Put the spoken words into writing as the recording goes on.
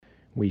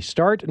We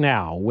start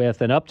now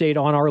with an update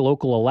on our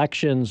local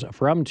elections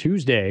from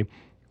Tuesday.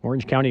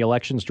 Orange County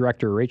Elections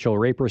Director Rachel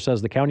Raper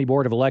says the County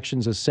Board of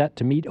Elections is set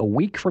to meet a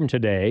week from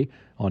today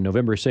on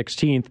November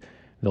 16th.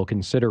 They'll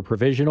consider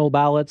provisional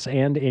ballots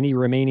and any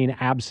remaining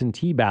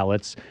absentee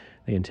ballots.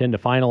 They intend to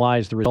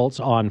finalize the results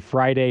on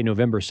Friday,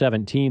 November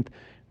 17th.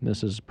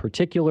 This is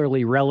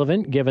particularly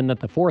relevant given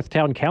that the 4th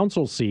Town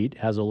Council seat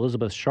has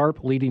Elizabeth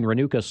Sharp leading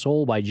Renuka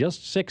Soul by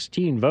just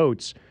 16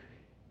 votes.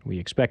 We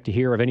expect to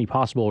hear of any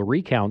possible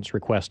recounts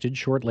requested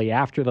shortly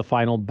after the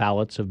final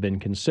ballots have been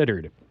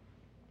considered.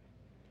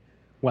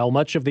 While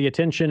much of the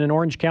attention in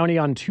Orange County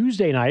on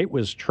Tuesday night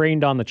was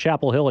trained on the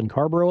Chapel Hill and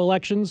Carrboro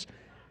elections,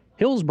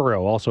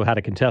 Hillsboro also had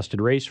a contested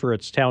race for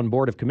its town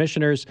board of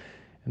commissioners,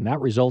 and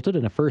that resulted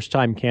in a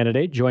first-time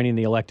candidate joining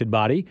the elected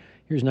body.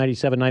 Here's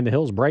 97.9 The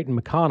Hill's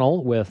Brighton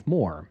McConnell with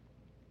more.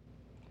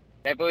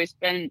 I've always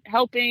been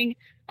helping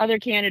other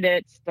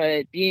candidates,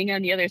 but being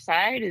on the other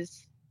side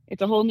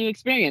it's a whole new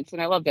experience,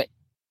 and I loved it.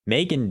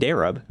 Megan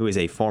Darab, who is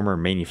a former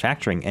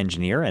manufacturing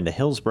engineer and a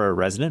Hillsboro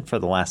resident for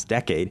the last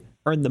decade,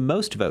 earned the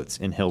most votes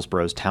in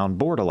Hillsboro's town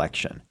board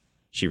election.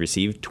 She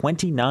received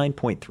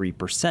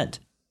 29.3%,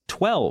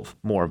 12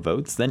 more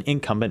votes than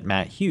incumbent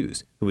Matt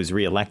Hughes, who was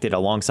reelected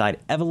alongside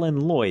Evelyn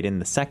Lloyd in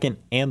the 2nd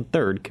and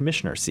 3rd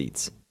commissioner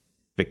seats.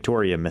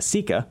 Victoria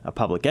Masika, a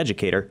public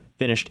educator,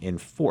 finished in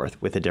 4th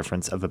with a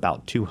difference of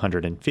about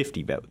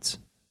 250 votes.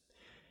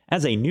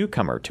 As a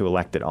newcomer to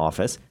elected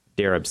office,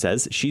 Darab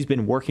says she's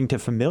been working to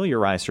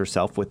familiarize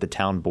herself with the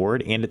town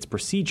board and its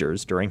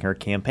procedures during her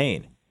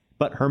campaign.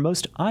 But her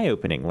most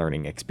eye-opening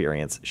learning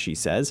experience, she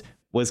says,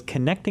 was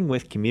connecting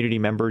with community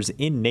members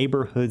in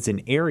neighborhoods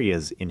and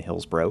areas in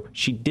Hillsboro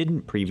she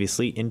didn't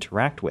previously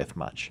interact with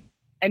much.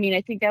 I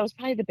think that was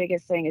probably the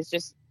biggest thing, is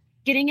just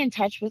getting in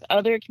touch with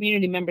other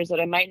community members that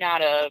I might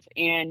not have,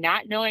 and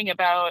not knowing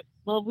about,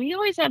 well, we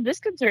always have this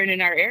concern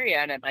in our area.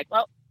 And I'm like,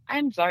 well,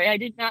 I'm sorry, I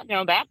did not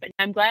know that, but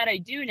I'm glad I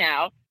do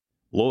now.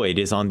 Lloyd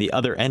is on the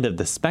other end of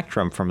the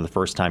spectrum from the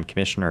first-time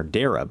Commissioner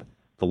Darab.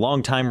 The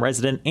longtime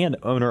resident and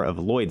owner of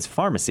Lloyd's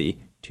Pharmacy,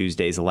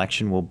 Tuesday's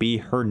election will be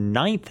her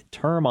 9th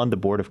term on the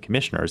Board of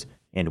Commissioners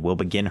and will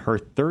begin her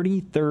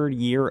 33rd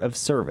year of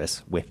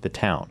service with the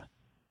town.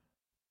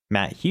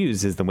 Matt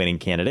Hughes is the winning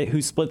candidate,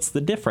 who splits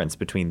the difference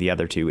between the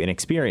other two in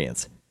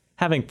experience.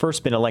 Having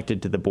first been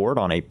elected to the board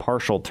on a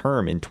partial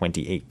term in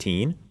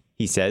 2018,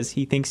 he says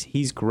he thinks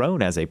he's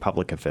grown as a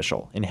public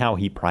official in how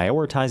he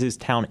prioritizes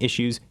town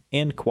issues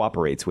and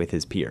cooperates with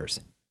his peers.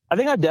 I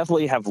think I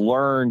definitely have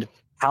learned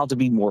how to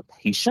be more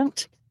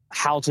patient,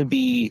 how to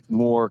be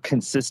more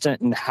consistent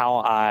in how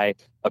I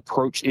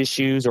approach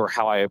issues or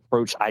how I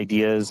approach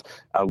ideas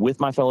with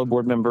my fellow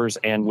board members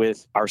and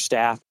with our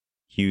staff.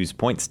 Hughes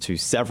points to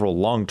several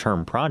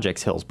long-term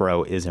projects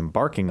Hillsboro is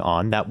embarking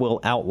on that will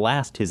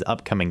outlast his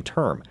upcoming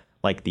term,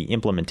 like the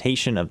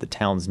implementation of the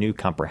town's new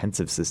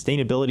comprehensive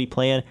sustainability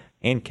plan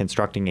and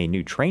constructing a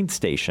new train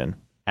station,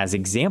 as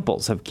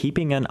examples of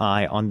keeping an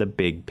eye on the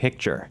big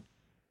picture.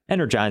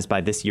 Energized by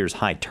this year's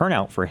high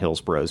turnout for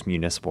Hillsboro's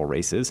municipal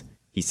races,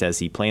 he says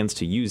he plans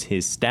to use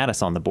his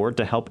status on the board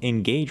to help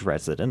engage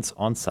residents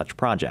on such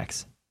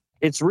projects.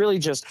 It's really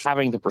just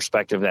having the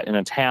perspective that in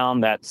a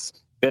town that's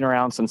been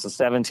around since the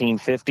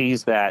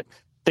 1750s, that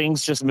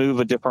things just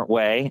move a different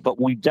way, but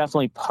we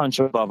definitely punch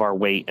above our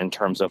weight in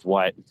terms of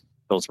what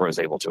Hillsboro is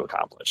able to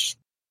accomplish.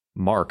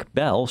 Mark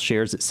Bell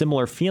shares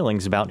similar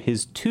feelings about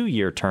his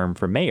 2-year term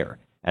for mayor,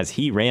 as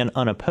he ran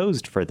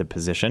unopposed for the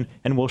position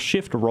and will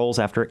shift roles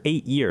after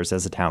 8 years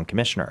as a town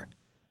commissioner.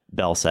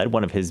 Bell said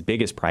one of his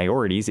biggest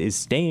priorities is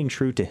staying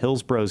true to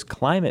Hillsboro's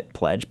climate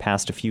pledge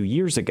passed a few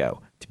years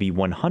ago to be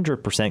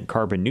 100%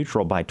 carbon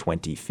neutral by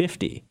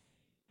 2050.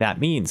 That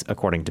means,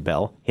 according to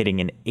Bell,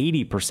 hitting an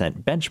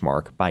 80%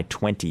 benchmark by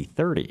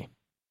 2030.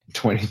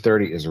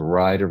 2030 is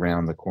right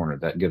around the corner.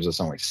 That gives us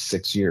only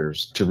 6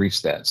 years to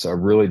reach that. So I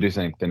really do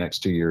think the next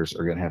 2 years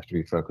are going to have to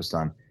be focused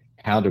on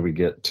how do we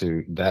get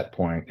to that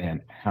point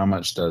and how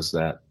much does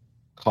that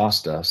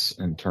cost us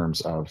in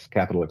terms of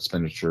capital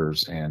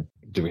expenditures, and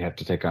do we have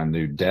to take on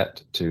new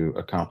debt to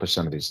accomplish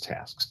some of these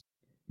tasks?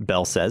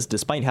 Bell says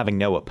despite having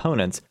no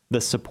opponents, the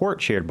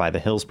support shared by the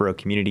Hillsboro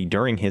community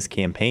during his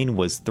campaign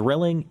was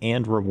thrilling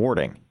and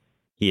rewarding.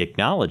 He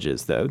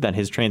acknowledges, though, that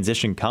his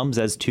transition comes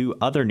as 2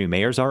 other new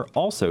mayors are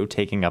also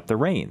taking up the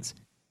reins.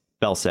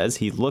 Bell says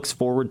he looks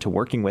forward to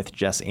working with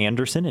Jess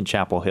Anderson in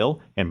Chapel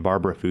Hill and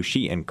Barbara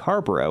Fouchie in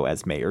Carrboro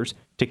as mayors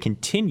to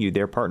continue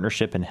their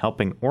partnership in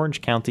helping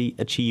Orange County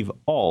achieve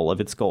all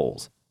of its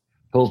goals.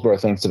 Hillsboro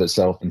thinks of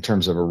itself in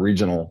terms of a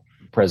regional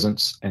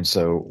presence, and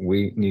so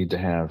we need to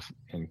have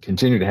and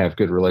continue to have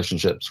good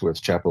relationships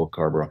with Chapel Hill,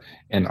 Carrboro,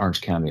 and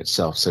Orange County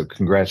itself. So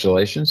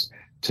congratulations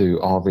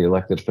to all the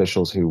elected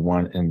officials who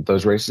won in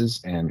those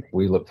races, and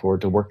we look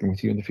forward to working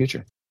with you in the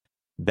future.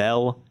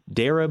 Bell,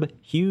 Darab,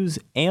 Hughes,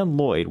 and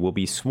Lloyd will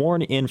be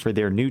sworn in for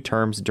their new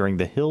terms during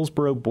the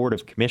Hillsboro Board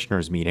of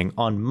Commissioners meeting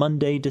on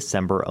Monday,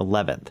 December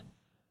 11th.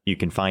 You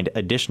can find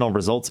additional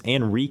results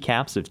and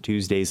recaps of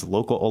Tuesday's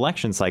local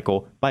election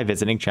cycle by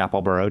visiting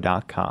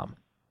chapelboro.com.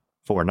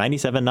 For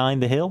 97.9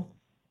 The Hill,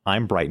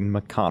 I'm Brighton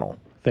McConnell.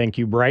 Thank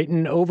you,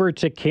 Brighton. Over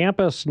to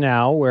campus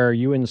now, where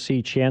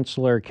UNC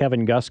Chancellor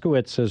Kevin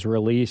Guskiewicz has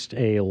released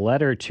a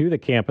letter to the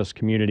campus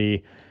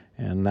community,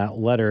 and that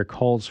letter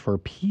calls for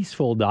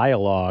peaceful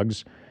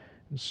dialogues.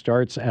 It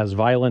starts as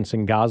violence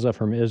in Gaza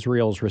from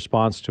Israel's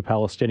response to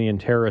Palestinian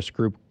terrorist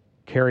group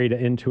carried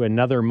into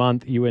another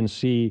month.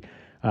 The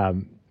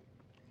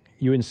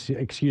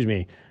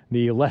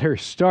letter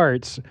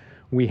starts,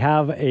 "We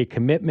have a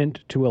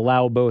commitment to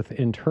allow both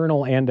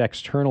internal and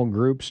external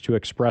groups to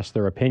express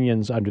their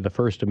opinions under the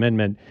First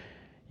Amendment,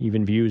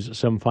 even views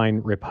some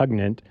find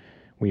repugnant.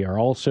 We are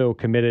also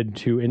committed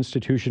to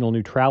institutional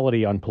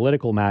neutrality on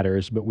political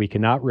matters, but we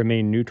cannot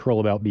remain neutral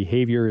about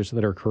behaviors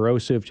that are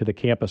corrosive to the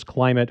campus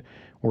climate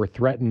or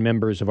threaten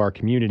members of our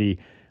community.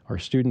 Our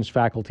students,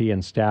 faculty,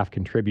 and staff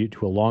contribute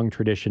to a long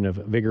tradition of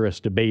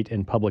vigorous debate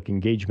and public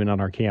engagement on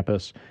our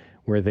campus,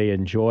 where they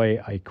enjoy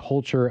a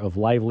culture of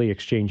lively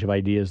exchange of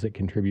ideas that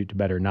contribute to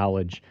better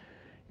knowledge."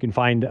 You can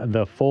find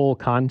the full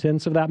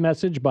contents of that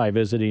message by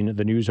visiting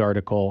the news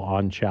article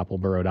on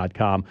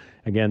chapelborough.com.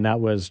 Again, that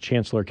was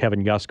Chancellor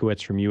Kevin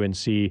Guskiewicz from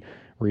UNC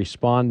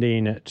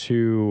responding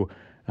to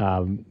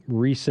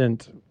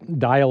recent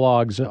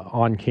dialogues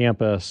on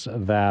campus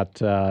that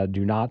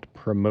do not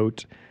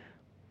promote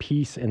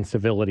peace and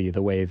civility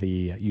the way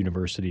the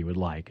university would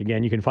like.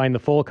 Again, you can find the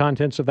full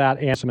contents of that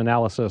and some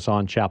analysis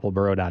on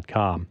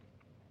chapelborough.com.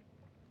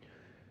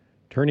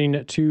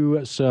 Turning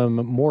to some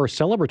more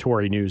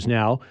celebratory news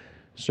now.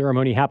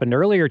 Ceremony happened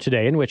earlier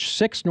today in which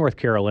 6 North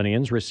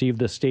Carolinians received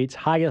the state's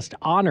highest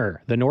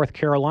honor, the North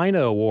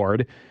Carolina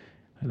Award.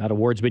 And that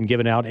award's been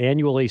given out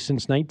annually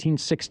since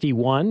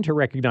 1961 to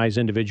recognize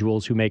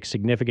individuals who make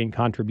significant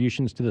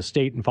contributions to the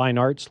state in fine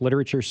arts,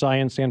 literature,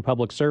 science, and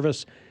public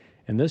service.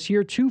 And this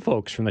year, 2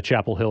 folks from the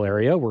Chapel Hill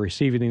area were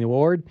receiving the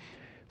award: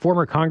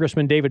 former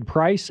Congressman David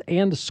Price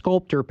and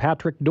sculptor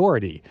Patrick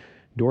Doherty.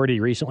 Doherty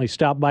recently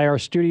stopped by our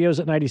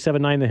studios at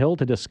 97.9 The Hill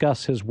to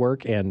discuss his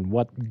work and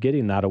what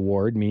getting that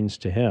award means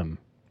to him.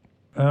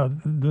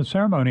 The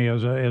ceremony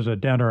is a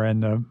dinner,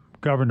 and the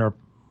governor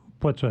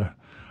puts a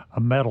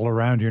medal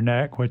around your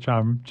neck, which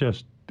I'm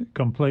just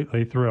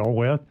completely thrilled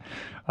with.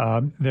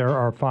 There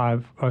are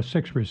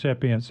 6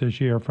 recipients this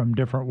year from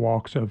different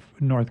walks of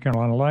North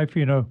Carolina life.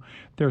 You know,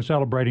 they're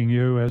celebrating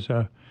you as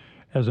a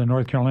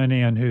North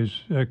Carolinian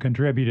who's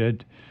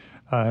contributed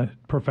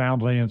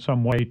profoundly in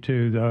some way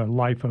to the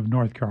life of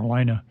North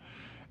Carolina.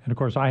 And of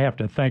course, I have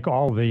to thank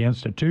all the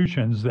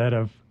institutions that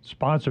have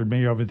sponsored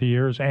me over the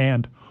years,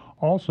 and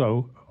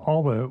also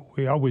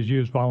we always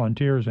use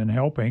volunteers in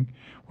helping,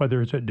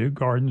 whether it's at Duke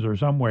Gardens or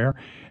somewhere.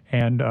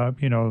 And,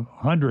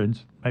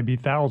 hundreds, maybe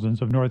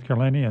thousands of North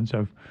Carolinians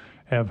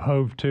have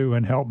hove to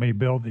and helped me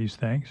build these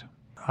things.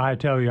 I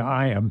tell you,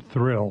 I am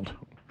thrilled.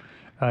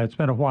 It's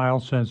been a while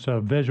since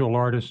a visual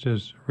artist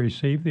has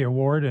received the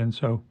award, and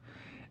so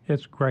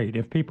it's great.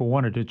 If people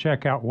wanted to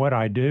check out what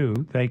I do,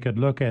 they could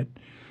look at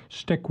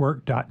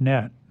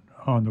stickwork.net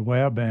on the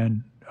web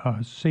and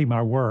see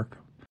my work.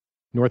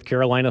 North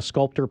Carolina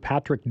sculptor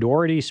Patrick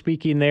Doherty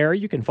speaking there.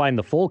 You can find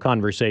the full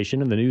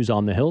conversation in the News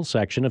on the Hill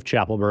section of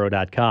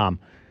chapelborough.com.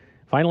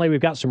 Finally,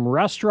 we've got some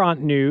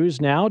restaurant news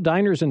now.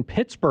 Diners in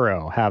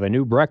Pittsboro have a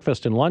new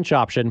breakfast and lunch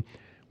option.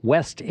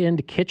 West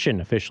End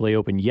Kitchen officially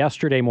opened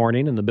yesterday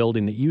morning in the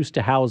building that used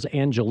to house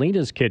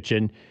Angelina's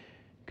Kitchen.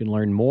 You can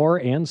learn more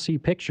and see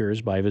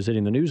pictures by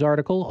visiting the news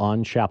article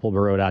on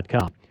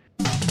chapelborough.com.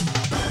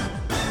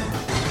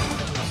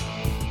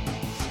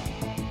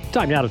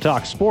 Time now to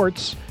talk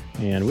sports,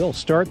 and we'll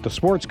start the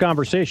sports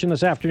conversation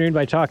this afternoon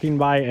by talking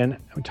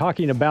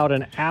about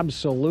an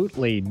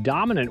absolutely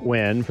dominant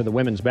win for the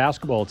women's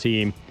basketball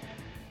team.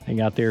 They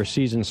got their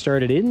season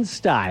started in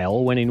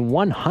style, winning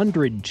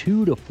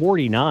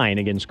 102-49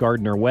 against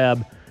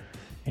Gardner-Webb.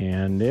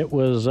 And it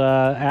was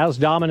as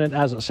dominant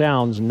as it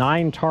sounds.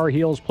 9 Tar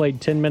Heels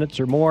played 10 minutes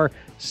or more.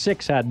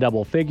 6 had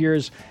double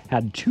figures,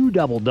 had 2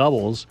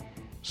 double-doubles.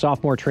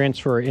 Sophomore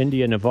transfer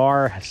India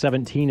Navarre,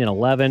 17 and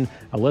 11.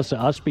 Alyssa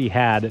Usby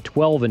had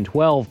 12 and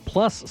 12,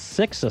 plus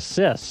 6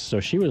 assists.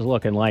 So she was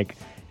looking like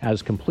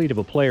as complete of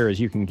a player as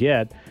you can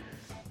get.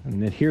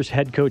 And then here's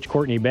head coach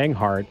Courtney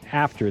Banghart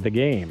after the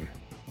game.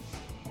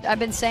 I've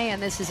been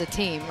saying this is a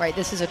team, right?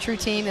 This is a true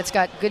team that's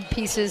got good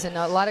pieces and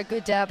a lot of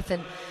good depth,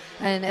 and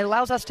it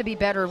allows us to be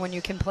better when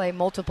you can play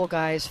multiple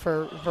guys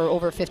for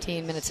over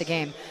 15 minutes a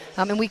game.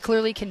 And we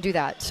clearly can do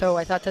that. So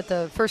I thought that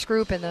the first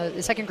group and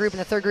the second group and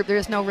the third group, there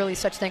is no really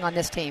such thing on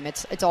this team.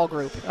 It's all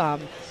group,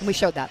 and we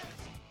showed that.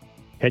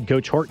 Head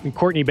coach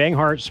Courtney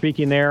Banghart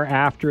speaking there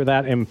after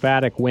that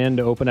emphatic win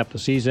to open up the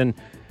season.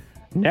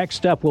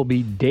 Next up will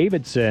be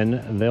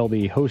Davidson. They'll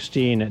be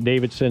hosting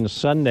Davidson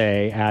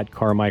Sunday at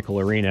Carmichael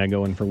Arena,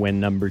 going for win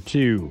number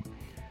 2.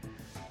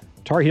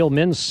 Tar Heel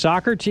men's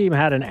soccer team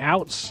had an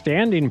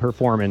outstanding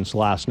performance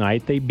last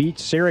night. They beat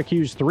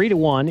Syracuse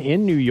 3-1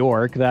 in New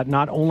York. That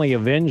not only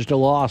avenged a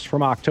loss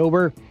from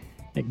October,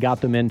 it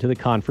got them into the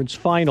conference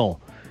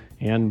final.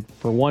 And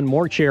for one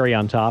more cherry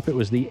on top, it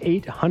was the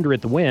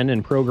 800th win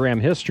in program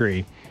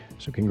history.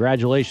 So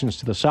congratulations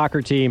to the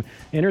soccer team.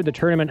 Entered the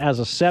tournament as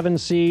a 7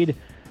 seed.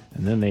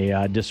 And then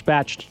they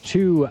dispatched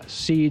 2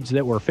 seeds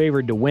that were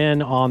favored to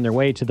win on their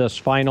way to this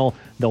final.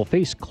 They'll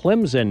face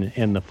Clemson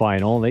in the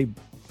final. They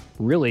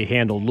really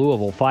handled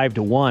Louisville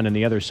 5-1 in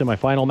the other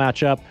semifinal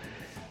matchup.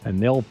 And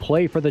they'll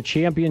play for the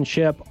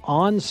championship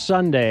on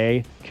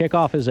Sunday.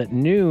 Kickoff is at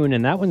noon,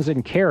 and that one's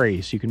in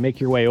Cary, so you can make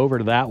your way over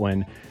to that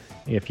one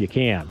if you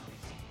can.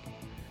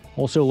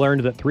 Also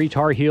learned that 3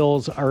 Tar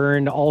Heels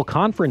earned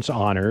all-conference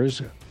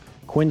honors.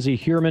 Quincy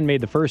Heuerman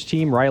made the first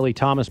team, Riley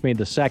Thomas made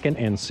the second,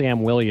 and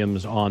Sam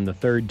Williams on the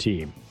third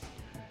team.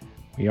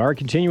 We are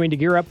continuing to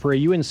gear up for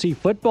a UNC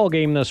football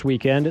game this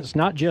weekend. It's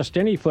not just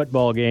any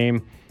football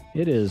game.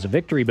 It is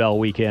Victory Bell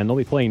weekend. They'll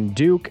be playing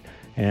Duke,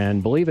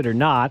 and believe it or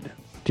not,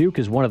 Duke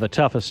is one of the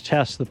toughest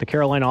tests that the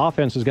Carolina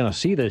offense is going to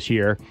see this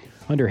year.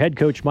 Under head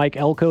coach Mike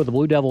Elko, the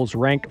Blue Devils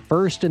rank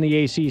first in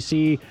the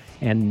ACC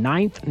and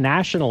 9th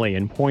nationally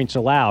in points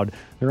allowed.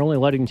 They're only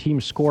letting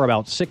teams score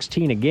about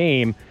 16 a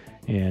game.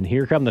 And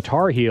here come the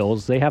Tar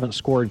Heels. They haven't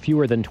scored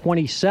fewer than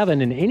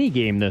 27 in any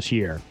game this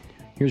year.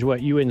 Here's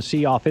what UNC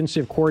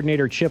offensive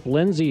coordinator Chip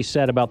Lindsey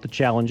said about the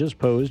challenges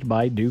posed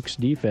by Duke's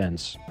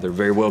defense. They're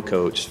very well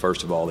coached,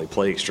 first of all. They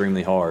play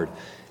extremely hard.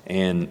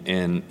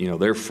 And you know,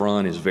 their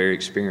front is very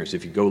experienced.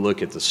 If you go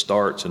look at the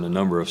starts and the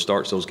number of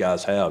starts those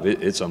guys have,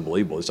 it's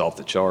unbelievable. It's off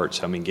the charts.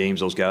 How many games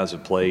those guys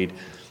have played.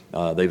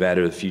 They've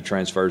added a few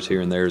transfers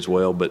here and there as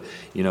well. But,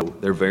 you know,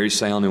 they're very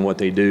sound in what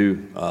they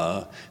do.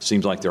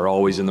 Seems like they're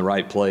always in the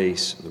right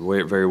place.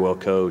 They're very well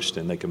coached,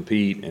 and they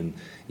compete. And,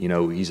 you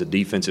know, he's a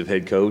defensive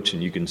head coach,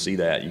 and you can see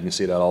that. You can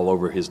see that all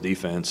over his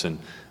defense. And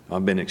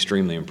I've been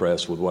extremely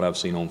impressed with what I've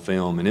seen on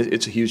film. And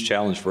it's a huge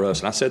challenge for us.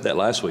 And I said that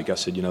last week. I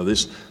said, you know,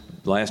 this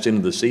last end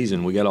of the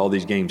season, we got all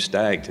these games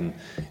stacked,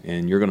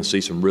 and you're going to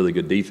see some really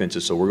good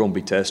defenses. So we're going to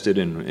be tested,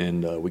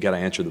 and we got to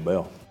answer the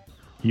bell.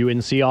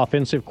 UNC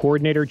offensive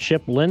coordinator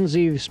Chip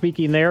Lindsey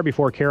speaking there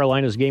before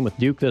Carolina's game with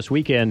Duke this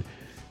weekend.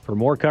 For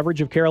more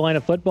coverage of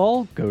Carolina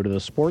football, go to the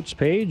sports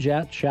page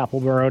at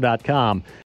chapelboro.com.